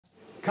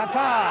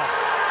Qatar.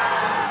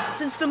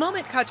 Since the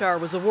moment Qatar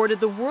was awarded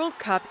the World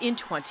Cup in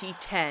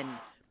 2010,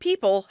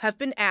 people have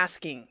been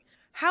asking,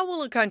 how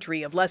will a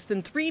country of less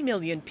than 3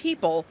 million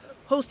people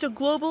host a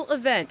global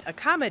event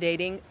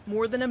accommodating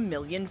more than 1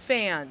 million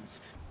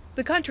fans?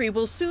 The country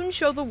will soon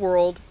show the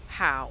world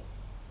how.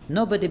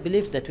 Nobody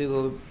believed that we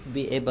will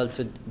be able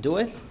to do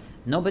it.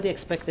 Nobody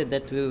expected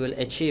that we will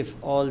achieve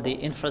all the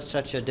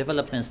infrastructure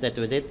developments that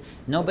we did.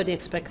 Nobody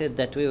expected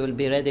that we will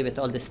be ready with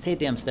all the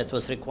stadiums that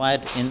was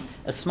required in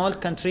a small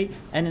country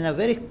and in a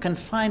very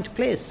confined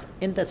place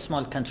in that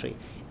small country.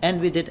 And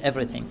we did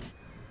everything.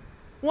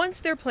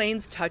 Once their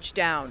planes touch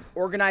down,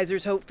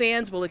 organizers hope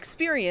fans will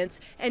experience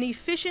an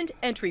efficient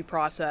entry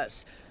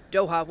process.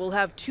 Doha will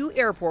have 2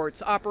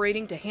 airports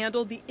operating to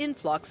handle the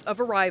influx of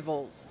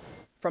arrivals.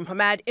 From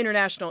Hamad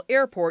International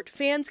Airport,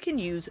 fans can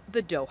use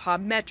the Doha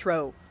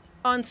Metro.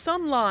 On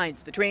some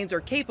lines, the trains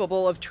are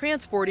capable of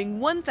transporting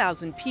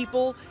 1,000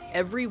 people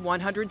every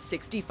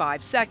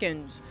 165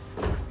 seconds.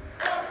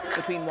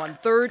 Between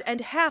 1/3 and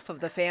half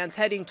of the fans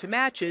heading to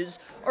matches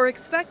are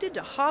expected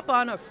to hop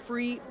on a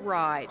free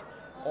ride.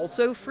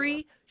 Also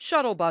free,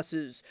 shuttle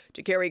buses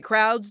to carry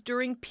crowds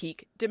during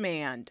peak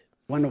demand.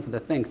 One of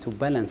the things to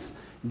balance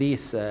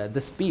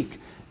this peak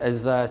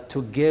is that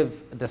to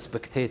give the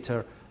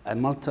spectator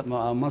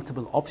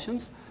multiple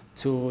options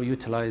to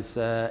utilize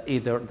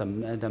either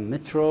the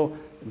metro,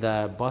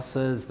 the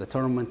buses, the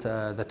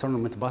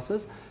tournament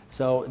buses.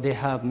 So they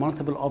have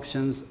multiple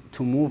options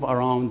to move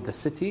around the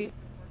city.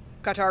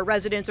 Qatar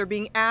residents are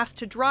being asked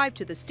to drive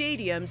to the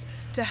stadiums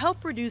to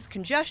help reduce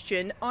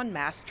congestion on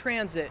mass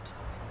transit.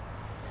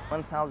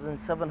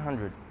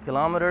 1,700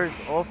 kilometers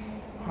of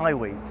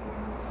highways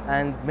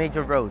and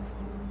major roads,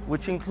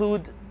 which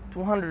include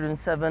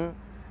 207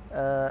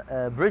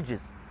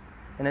 bridges,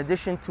 in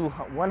addition to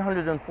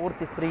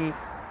 143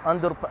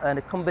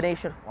 a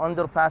combination of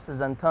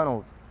underpasses and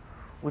tunnels,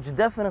 which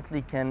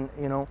definitely can,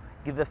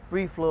 give a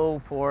free flow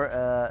for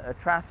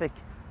traffic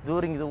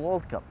during the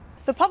World Cup.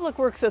 The Public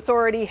Works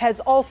Authority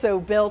has also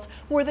built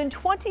more than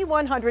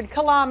 2,100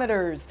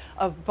 kilometers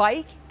of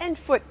bike and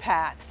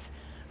footpaths.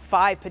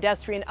 5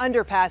 pedestrian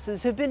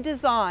underpasses have been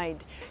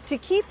designed to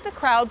keep the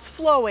crowds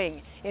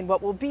flowing in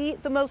what will be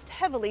the most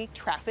heavily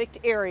trafficked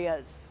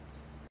areas.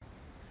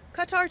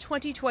 Qatar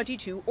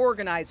 2022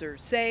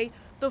 organizers say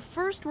the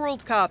first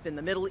World Cup in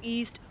the Middle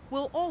East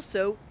will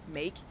also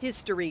make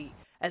history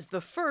as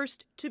the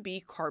first to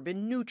be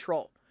carbon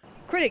neutral.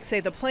 Critics say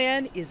the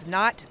plan is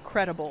not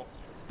credible,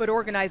 but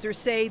organizers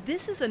say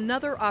this is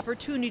another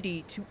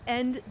opportunity to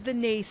end the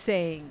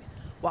naysaying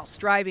while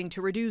striving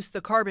to reduce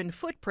the carbon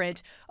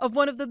footprint of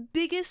one of the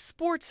biggest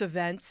sports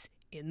events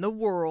in the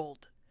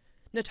world.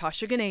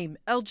 Natasha Ghoneim,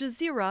 Al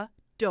Jazeera,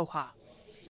 Doha.